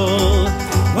 bags full.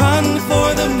 1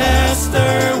 for the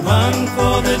master, 1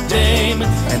 for the dame,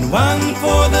 and 1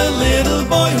 for the little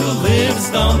boy who lives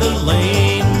down the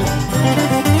lane.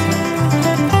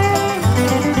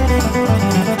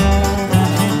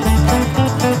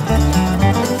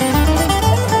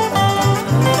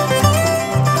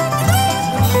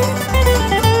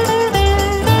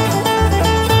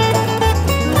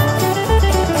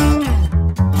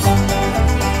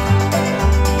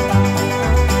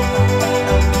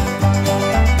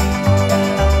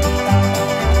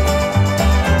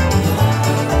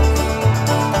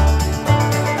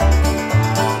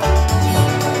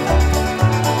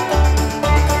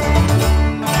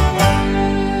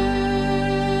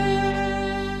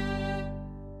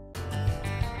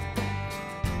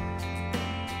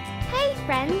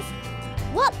 Friends,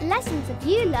 what lessons have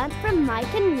you learnt from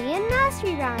Mike and me in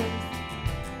nursery rhymes?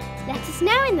 Let us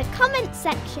know in the comments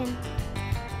section.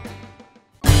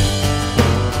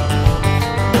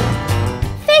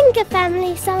 Finger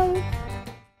Family Song.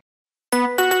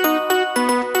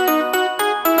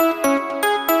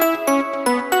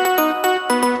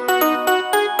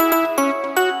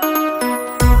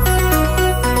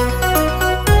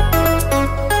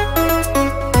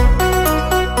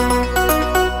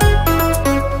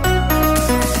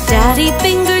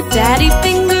 Daddy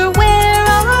finger, where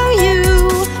are you?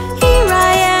 Here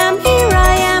I am,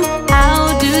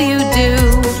 how do you do?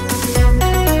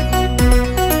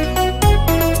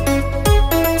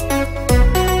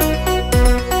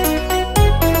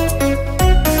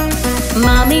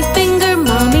 Mommy finger,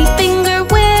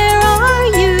 where are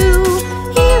you?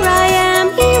 Here I am,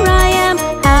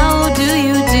 how do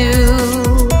you do?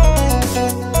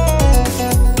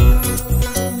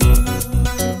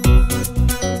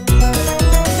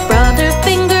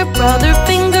 Brother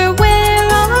finger, where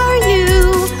are you?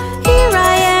 Here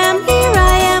I am,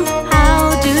 how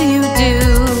do you do?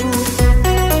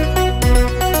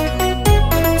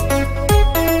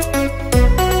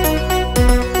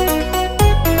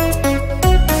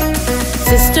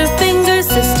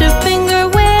 Sister finger,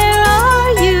 where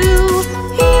are you?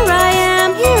 Here I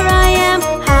am,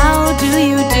 how do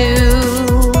you do?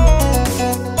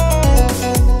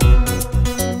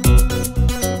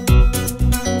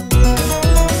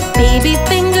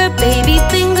 Baby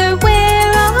finger,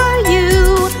 where are you?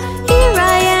 Here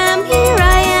I am,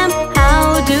 how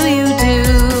do you do?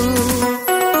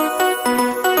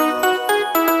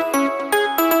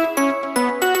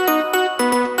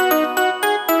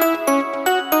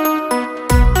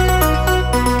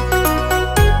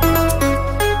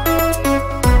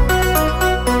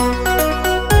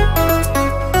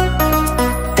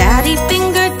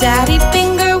 Daddy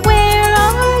finger, where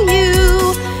are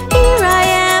you? Here I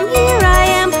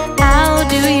am, how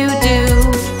do you do?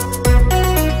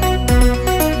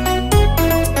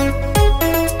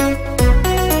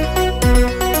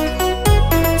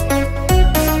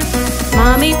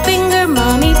 Mommy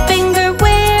finger,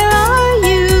 where are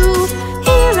you?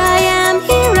 Here I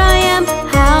am,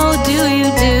 how do you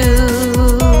do?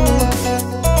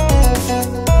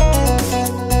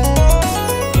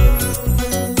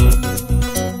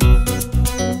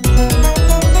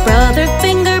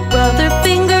 Brother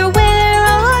finger, where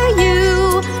are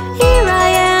you? Here I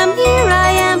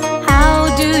am,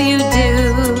 how do you do?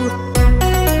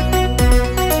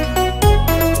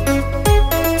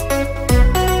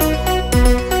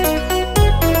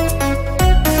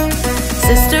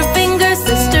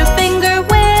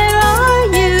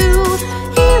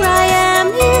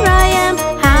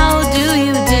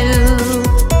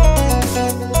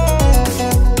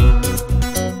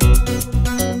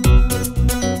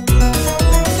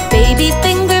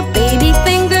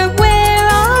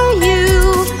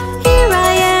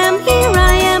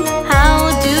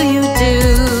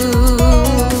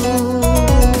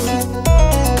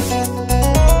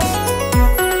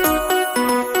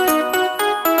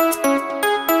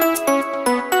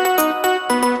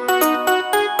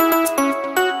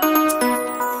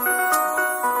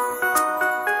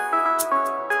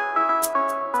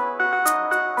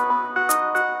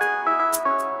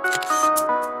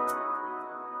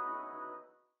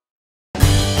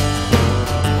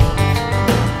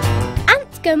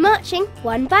 go marching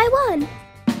one by one.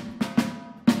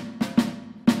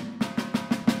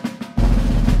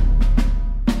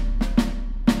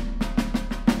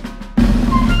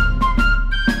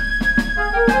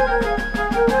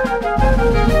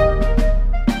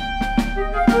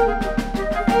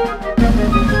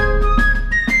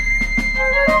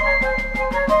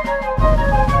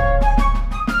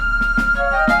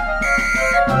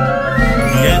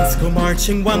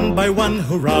 Marching one by one,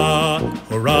 hurrah,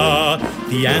 hurrah.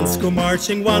 The ants go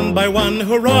marching one by one,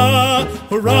 hurrah,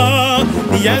 hurrah.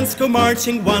 The ants go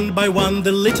marching one by one.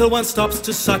 The little one stops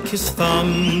to suck his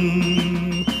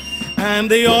thumb.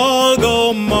 And they all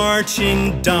go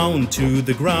marching down to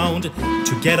the ground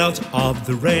to get out of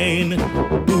the rain.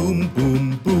 Boom,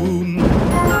 boom, boom.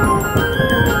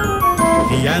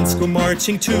 The ants go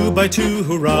marching two by two,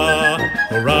 hurrah,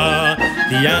 hurrah.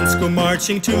 The ants go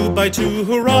marching two by two,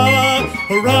 hurrah,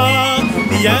 hurrah.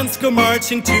 The ants go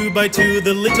marching two by two.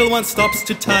 The little one stops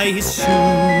to tie his shoe.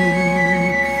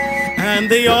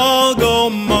 And they all go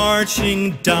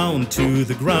marching down to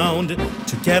the ground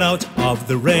to get out of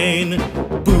the rain.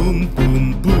 Boom,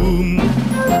 boom, boom.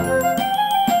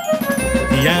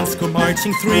 The ants go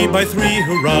marching three by three,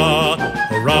 hurrah,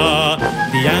 hurrah.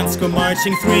 The ants go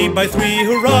marching three by three,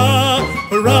 hurrah,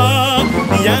 hurrah.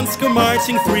 The ants go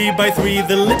marching three by three.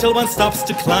 The little one stops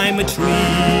to climb a tree.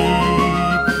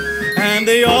 And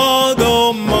they all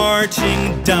go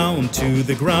marching down to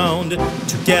the ground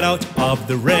to get out of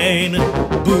the rain.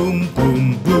 Boom,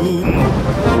 boom, boom.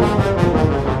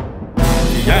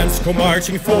 The ants go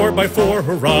marching four by four,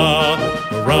 hurrah,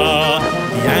 hurrah.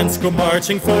 The ants go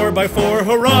marching four by four,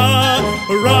 hurrah,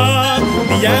 hurrah.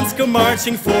 The ants go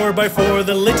marching four by four.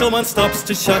 The little one stops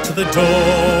to shut the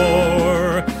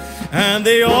door. And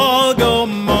they all go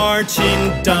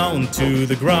marching down to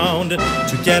the ground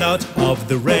to get out of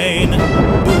the rain.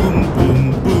 Boom,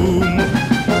 boom, boom.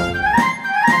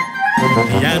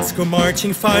 The ants go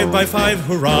marching five by five,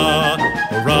 hurrah,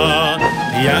 hurrah.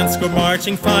 The ants go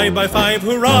marching five by five,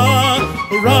 hurrah,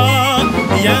 hurrah.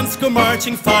 The ants go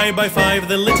marching five by five.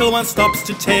 The little one stops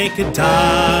to take a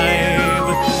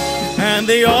dive. And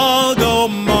they all go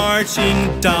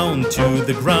marching down to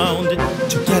the ground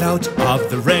to get out of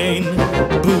the rain.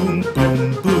 Boom,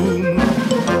 boom, boom.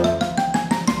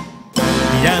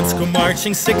 The ants go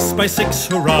marching six by six,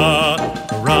 hurrah,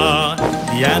 hurrah.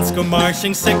 The ants go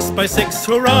marching six by six,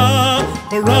 hurrah,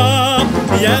 hurrah.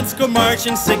 The ants go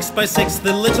marching six by six.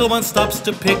 The little one stops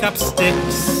to pick up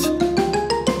sticks.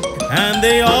 And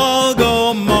they all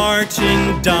go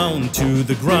marching down to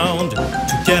the ground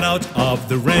to get out of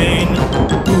the rain.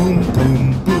 Boom,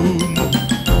 boom, boom.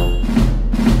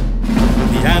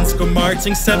 The ants go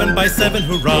marching seven by seven,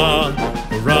 hurrah,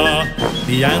 hurrah.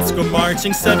 The ants go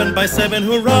marching seven by seven,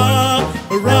 hurrah,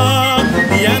 hurrah.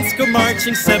 The ants go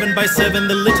marching seven by seven.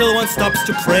 The little one stops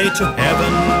to pray to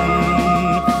heaven.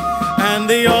 And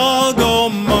they all go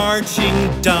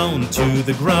marching down to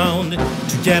the ground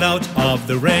to get out of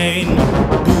the rain.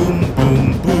 Boom,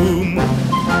 boom, boom. The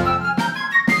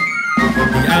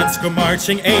ants go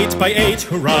marching eight by eight,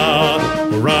 hurrah,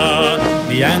 hurrah.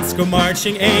 The ants go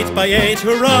marching eight by eight,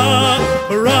 hurrah,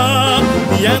 hurrah.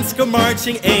 The ants go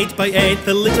marching eight by eight.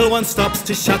 The little one stops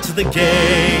to shut the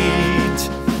gate.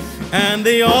 And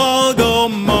they all go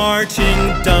marching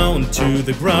down to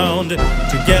the ground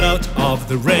to get out of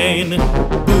the rain.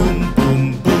 Boom,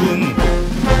 boom, boom.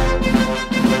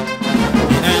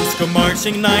 The ants go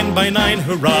marching nine by nine,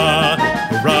 hurrah,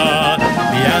 hurrah.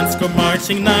 The ants go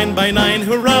marching nine by nine,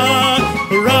 hurrah,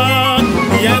 hurrah.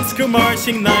 The ants go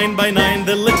marching nine by nine.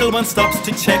 The little one stops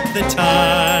to check the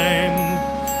time.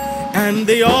 And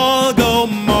they all go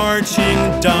marching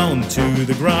down to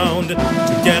the ground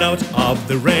to get out of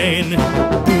the rain.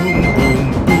 Boom,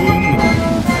 boom, boom.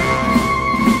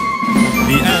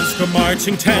 The ants go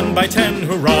marching 10 by 10,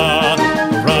 hurrah,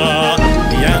 hurrah.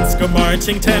 The ants go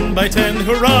marching 10 by 10,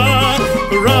 hurrah,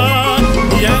 hurrah.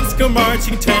 The ants go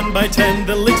marching 10 by 10.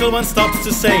 The little one stops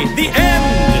to say, the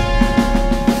end!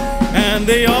 And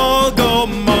they all go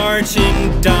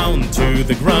marching down to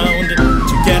the ground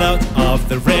to get out of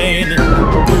the rain.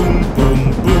 Boom,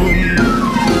 boom, boom.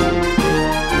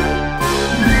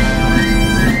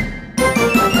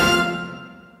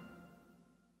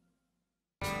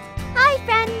 Hi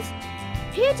friends!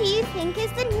 Who do you think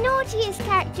is the naughtiest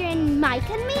character in Mike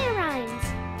and Mia Rhymes?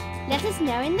 Let us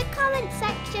know in the comments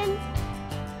section.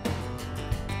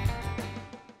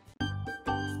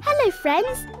 Hello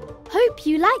friends! Hope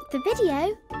you liked the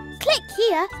video. Click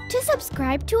here to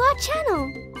subscribe to our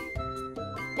channel.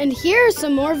 And here are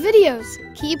some more videos.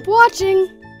 Keep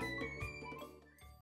watching!